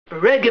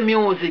Reggae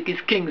music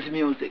is king's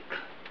music.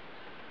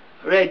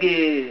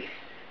 Reggae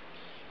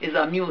is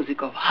a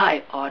music of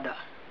high order.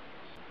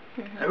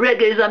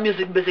 Reggae is a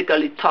music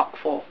basically talk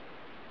for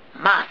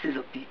masses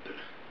of people.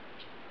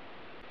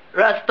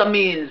 Rasta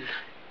means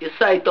you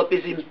cite up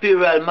His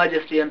Imperial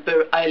Majesty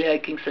Emperor Haile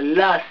King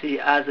Selassie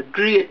as the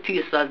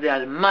greatest, as the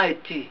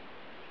Almighty.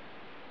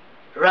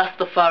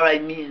 Rastafari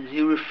means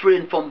you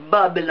refrain from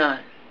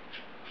Babylon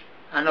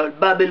and all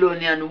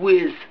Babylonian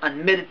ways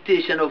and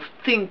meditation of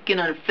thinking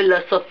and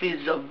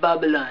philosophies of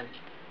Babylon.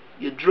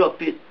 You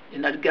drop it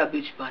in that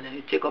garbage pan and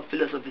you take up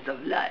philosophies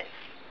of life,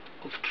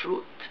 of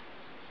truth,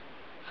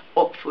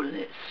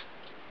 hopefulness.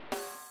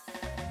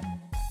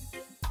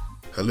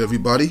 Hello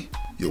everybody,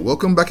 you're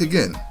welcome back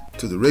again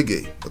to the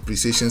Reggae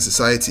Appreciation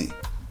Society.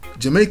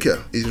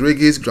 Jamaica is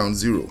reggae's ground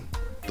zero,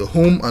 the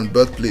home and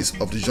birthplace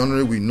of the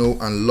genre we know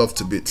and love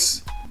to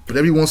bits. But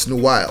every once in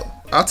a while,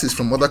 artists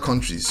from other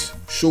countries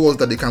show us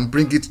that they can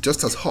bring it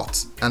just as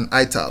hot and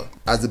ital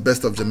as the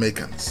best of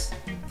Jamaicans.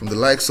 From the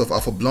likes of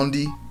Alpha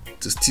Blondy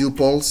to Steel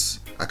Pulse,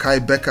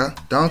 Akai Becca,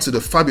 down to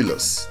the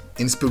fabulous,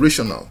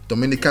 inspirational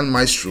Dominican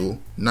maestro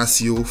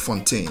Nasio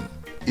Fontaine.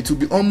 It would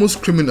be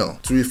almost criminal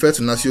to refer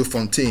to Nasio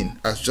Fontaine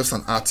as just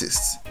an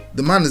artist.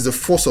 The man is a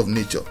force of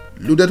nature,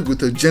 loaded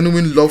with a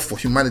genuine love for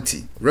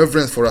humanity,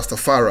 reverence for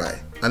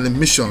Rastafari, and a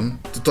mission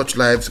to touch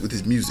lives with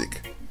his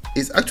music.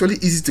 It's actually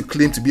easy to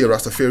claim to be a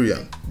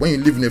Rastafarian when you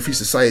live in a free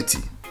society,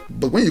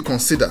 but when you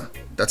consider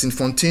that in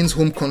Fontaine's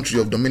home country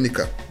of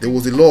Dominica, there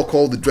was a law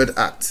called the Dread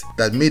Act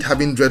that made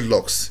having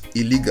dreadlocks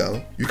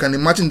illegal, you can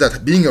imagine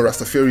that being a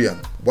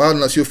Rastafarian while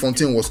Nasio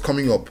Fontaine was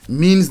coming up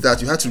means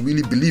that you had to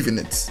really believe in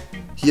it.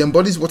 He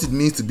embodies what it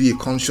means to be a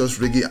conscious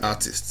reggae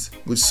artist,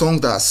 with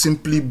songs that are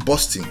simply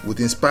busting with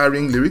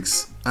inspiring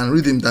lyrics and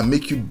rhythm that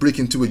make you break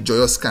into a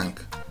joyous skank.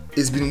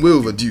 It's been way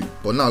overdue,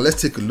 but now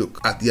let's take a look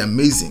at the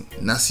amazing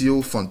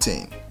Nasio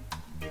Fontaine.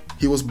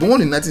 He was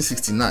born in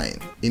 1969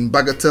 in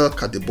Bagatelle,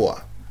 Côte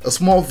d'Ivoire, a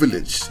small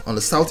village on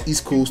the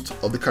southeast coast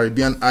of the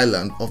Caribbean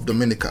island of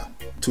Dominica,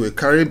 to a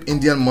Carib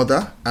Indian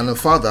mother and a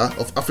father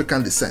of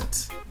African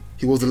descent.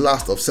 He was the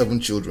last of 7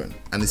 children,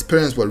 and his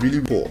parents were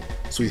really poor,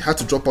 so he had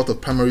to drop out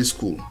of primary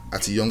school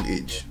at a young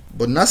age.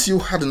 But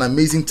Nasio had an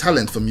amazing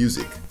talent for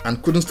music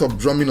and couldn't stop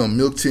drumming on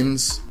milk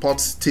tins,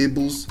 pots,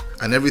 tables,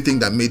 and everything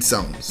that made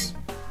sounds.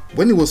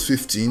 When he was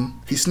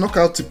 15, he snuck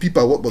out to peep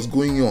at what was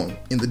going on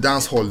in the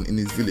dance hall in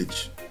his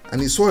village,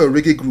 and he saw a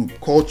reggae group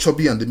called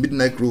Chubby and the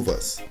Midnight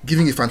Rovers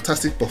giving a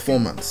fantastic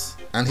performance,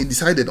 and he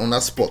decided on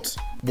that spot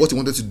what he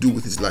wanted to do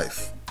with his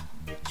life.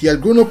 He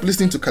had grown up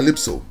listening to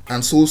calypso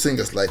and soul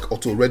singers like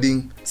Otto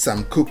Redding,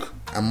 Sam Cooke,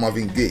 and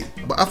Marvin Gaye,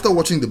 but after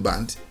watching the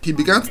band, he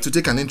began to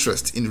take an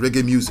interest in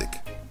reggae music.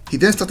 He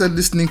then started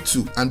listening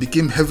to and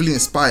became heavily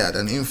inspired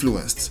and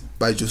influenced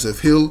by Joseph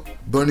Hill,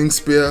 Burning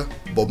Spear,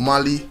 Bob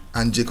Marley,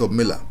 and Jacob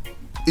Miller.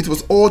 It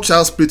was all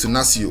child's play to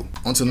Nasio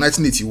until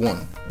 1981,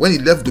 when he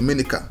left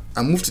Dominica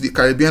and moved to the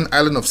Caribbean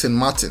island of St.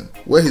 Martin,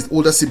 where his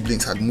older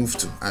siblings had moved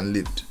to and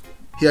lived.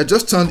 He had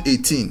just turned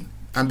 18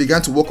 and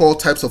began to work all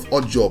types of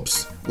odd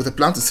jobs with a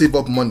plan to save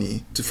up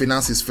money to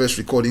finance his first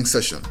recording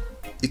session.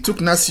 It took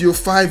Nasio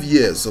 5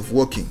 years of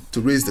working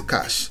to raise the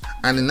cash,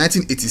 and in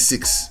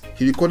 1986,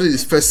 he recorded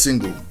his first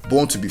single,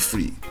 Born to be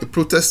Free, a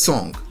protest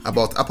song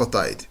about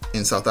apartheid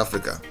in South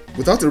Africa.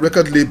 Without a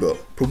record label,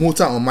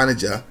 promoter or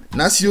manager,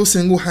 Nasio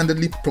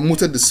single-handedly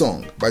promoted the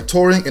song by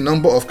touring a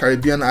number of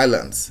Caribbean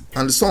islands,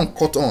 and the song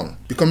caught on,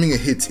 becoming a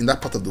hit in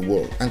that part of the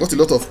world and got a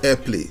lot of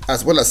airplay,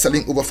 as well as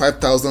selling over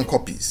 5,000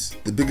 copies,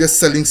 the biggest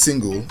selling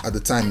single at the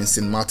time in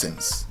St.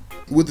 Martin's.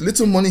 With the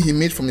little money he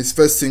made from his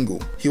first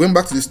single, he went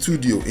back to the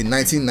studio in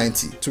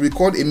 1990 to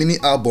record a mini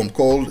album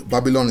called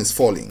Babylon is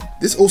Falling.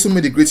 This also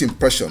made a great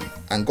impression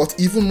and got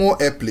even more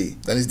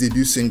airplay than his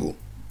debut single.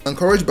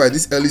 Encouraged by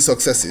these early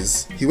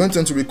successes, he went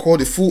on to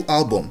record a full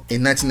album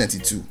in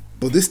 1992.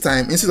 But this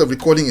time, instead of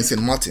recording in St.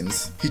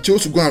 Martin's, he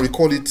chose to go and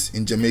record it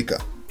in Jamaica.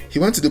 He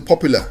went to the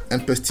popular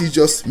and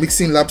prestigious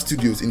Mixing Lab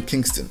Studios in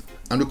Kingston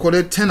and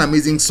recorded 10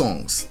 amazing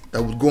songs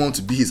that would go on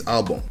to be his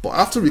album. But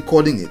after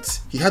recording it,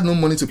 he had no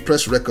money to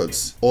press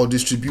records or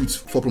distribute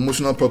for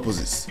promotional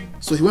purposes.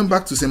 So he went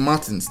back to St.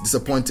 Martin's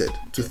disappointed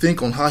to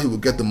think on how he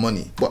would get the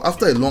money. But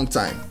after a long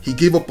time, he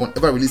gave up on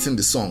ever releasing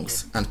the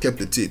songs and kept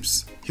the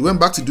tapes. He went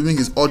back to doing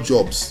his odd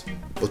jobs.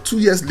 But 2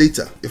 years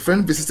later, a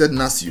friend visited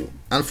Nasio,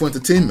 and for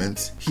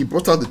entertainment, he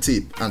brought out the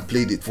tape and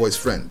played it for his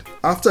friend.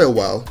 After a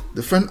while,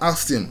 the friend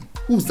asked him,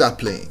 "Who's that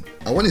playing?"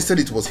 And when he said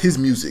it was his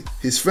music,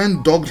 his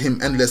friend dogged him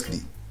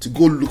endlessly to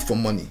go look for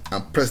money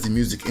and press the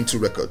music into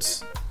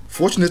records.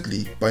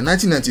 Fortunately, by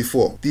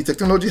 1994, the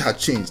technology had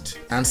changed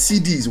and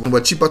CDs were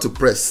cheaper to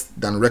press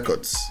than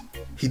records.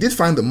 He did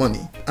find the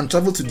money and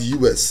traveled to the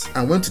US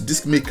and went to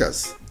disc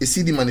makers a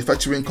CD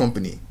manufacturing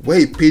company, where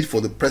he paid for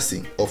the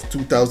pressing of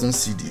 2,000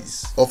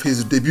 CDs of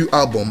his debut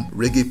album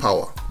Reggae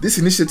Power. This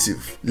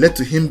initiative led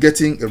to him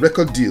getting a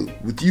record deal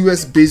with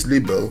US-based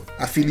label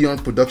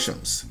Affilion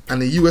Productions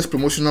and a US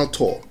promotional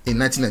tour in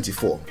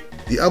 1994.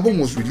 The album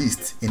was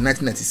released in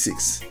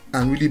 1996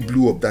 and really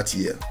blew up that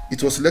year.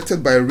 It was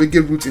selected by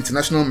Reggae Roots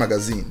International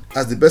magazine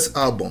as the best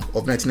album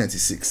of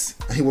 1996,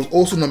 and he was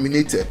also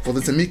nominated for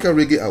the Dominica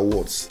Reggae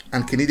Awards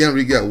and Canadian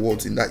Reggae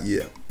Awards in that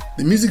year.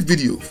 The music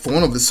video for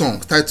one of the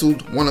songs,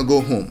 titled Wanna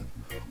Go Home,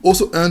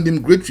 also earned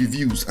him great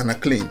reviews and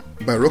acclaim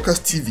by Rockers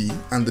TV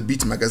and The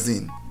Beat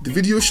magazine. The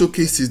video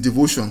showcased his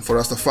devotion for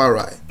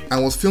Rastafari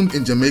and was filmed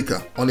in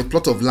Jamaica on a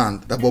plot of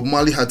land that Bob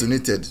Marley had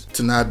donated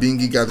to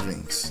Nyabingi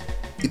gatherings.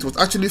 It was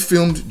actually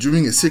filmed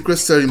during a sacred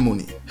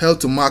ceremony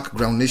held to mark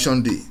Ground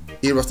Nation Day,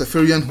 a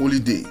Rastafarian holy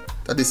day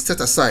that is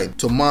set aside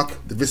to mark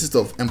the visit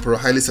of Emperor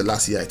Haile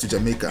Selassie to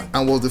Jamaica,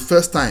 and was the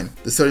first time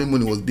the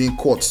ceremony was being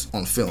caught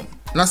on film.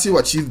 Nasio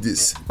achieved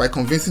this by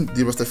convincing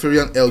the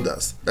Rastafarian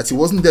elders that he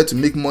wasn't there to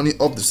make money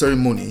off the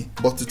ceremony,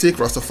 but to take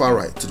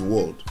Rastafari to the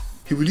world.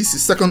 He released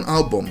his second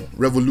album,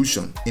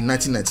 Revolution, in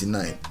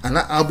 1999, and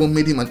that album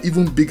made him an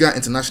even bigger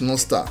international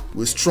star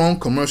with strong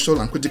commercial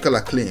and critical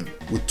acclaim,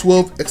 with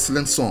 12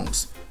 excellent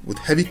songs with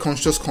heavy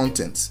conscious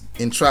content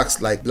in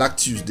tracks like Black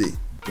Tuesday.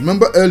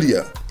 Remember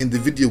earlier in the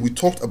video we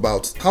talked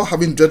about how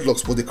having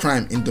dreadlocks was a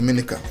crime in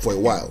Dominica for a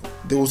while.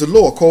 There was a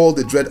law called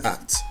the Dread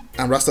Act,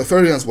 and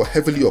Rastafarians were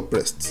heavily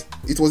oppressed.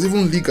 It was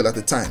even legal at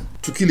the time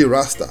to kill a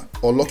Rasta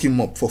or lock him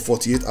up for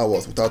 48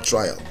 hours without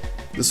trial.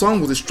 The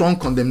song was a strong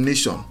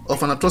condemnation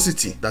of an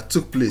atrocity that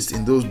took place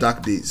in those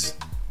dark days.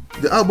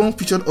 The album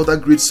featured other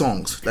great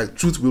songs like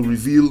Truth Will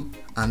Reveal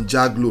and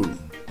Jah Glory.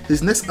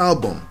 His next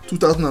album,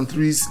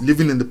 2003's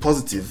Living in the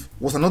Positive,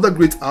 was another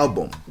great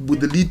album,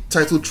 with the lead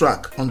title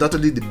track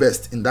undoubtedly the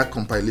best in that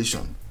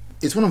compilation.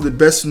 It's one of the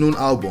best known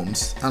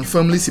albums and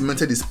firmly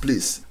cemented his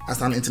place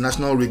as an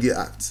international reggae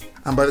act.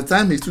 And by the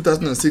time his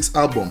 2006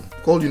 album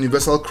called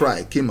Universal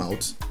Cry came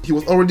out, he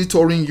was already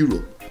touring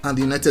Europe and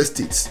the United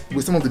States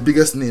with some of the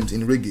biggest names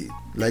in reggae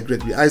like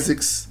Gregory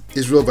Isaacs,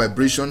 Israel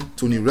Vibration,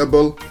 Tony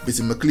Rebel,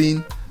 Betty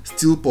McLean,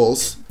 Steel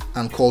Pulse,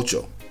 and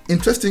Culture.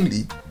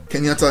 Interestingly,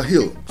 Kenyatta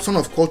Hill, son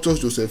of Culture's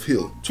Joseph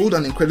Hill, told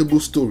an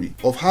incredible story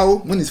of how,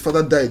 when his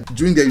father died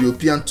during their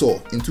European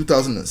tour in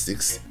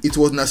 2006, it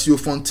was Nasio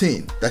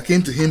Fontaine that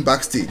came to him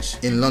backstage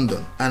in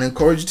London and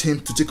encouraged him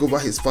to take over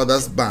his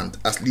father's band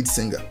as lead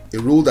singer, a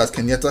role that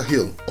Kenyatta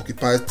Hill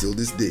occupies till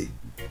this day.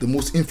 The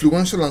most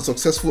influential and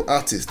successful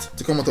artist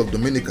to come out of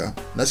Dominica,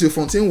 Nasio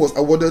Fontaine was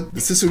awarded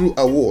the Cicero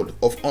Award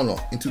of Honor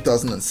in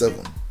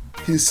 2007.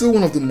 He is still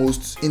one of the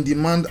most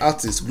in-demand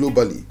artists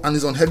globally and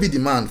is on heavy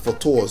demand for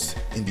tours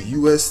in the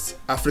US,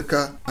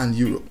 Africa and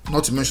Europe,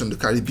 not to mention the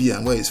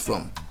Caribbean where he's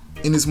from.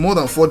 In his more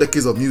than 4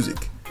 decades of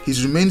music,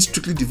 he's remained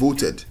strictly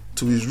devoted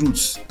to his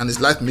roots and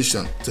his life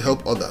mission to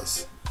help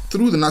others.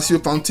 Through the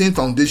Nasio Fontaine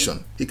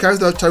Foundation, he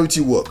carries out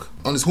charity work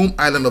on his home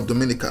island of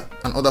Dominica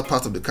and other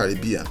parts of the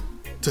Caribbean.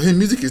 To him,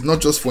 music is not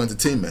just for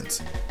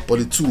entertainment, but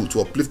a tool to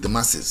uplift the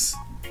masses.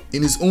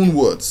 In his own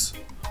words,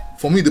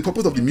 "For me, the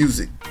purpose of the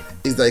music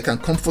is that it can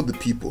comfort the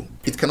people,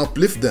 it can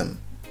uplift them,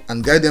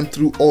 and guide them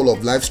through all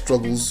of life's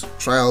struggles,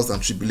 trials,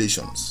 and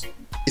tribulations."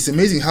 It's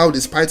amazing how,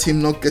 despite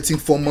him not getting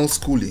formal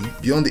schooling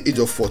beyond the age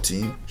of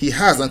 14, he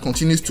has and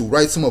continues to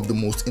write some of the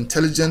most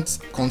intelligent,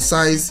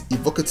 concise,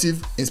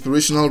 evocative,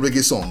 inspirational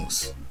reggae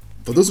songs.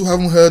 For those who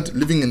haven't heard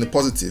Living in the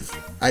Positive,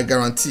 I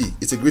guarantee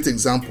it's a great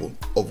example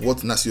of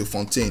what Nasio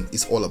Fontaine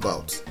is all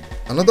about.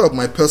 Another of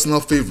my personal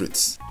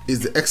favorites is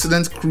the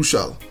excellent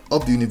Crucial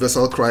of the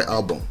Universal Cry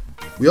album.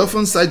 We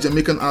often cite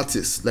Jamaican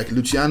artists like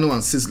Luciano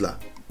and Sizzla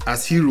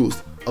as heroes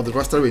of the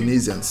Rasta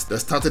Renaissance that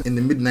started in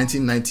the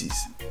mid-1990s,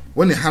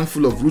 when a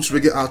handful of roots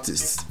reggae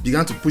artists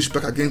began to push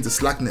back against the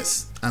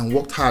slackness and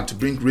worked hard to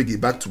bring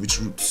reggae back to its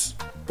roots.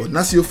 But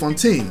Nasio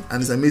Fontaine and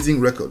his amazing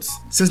records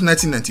since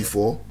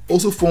 1994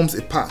 also forms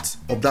a part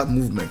of that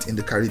movement in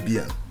the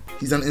Caribbean.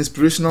 He's an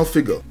inspirational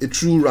figure, a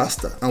true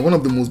Rasta, and one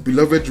of the most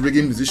beloved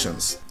reggae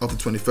musicians of the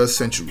 21st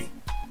century.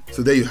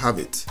 So there you have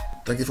it.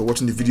 Thank you for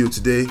watching the video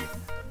today.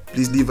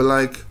 Please leave a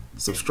like,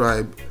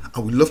 subscribe,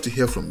 and we'd love to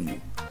hear from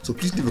you. So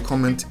please leave a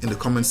comment in the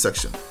comment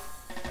section.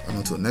 And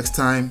until next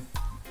time,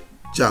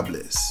 Jah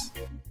bless.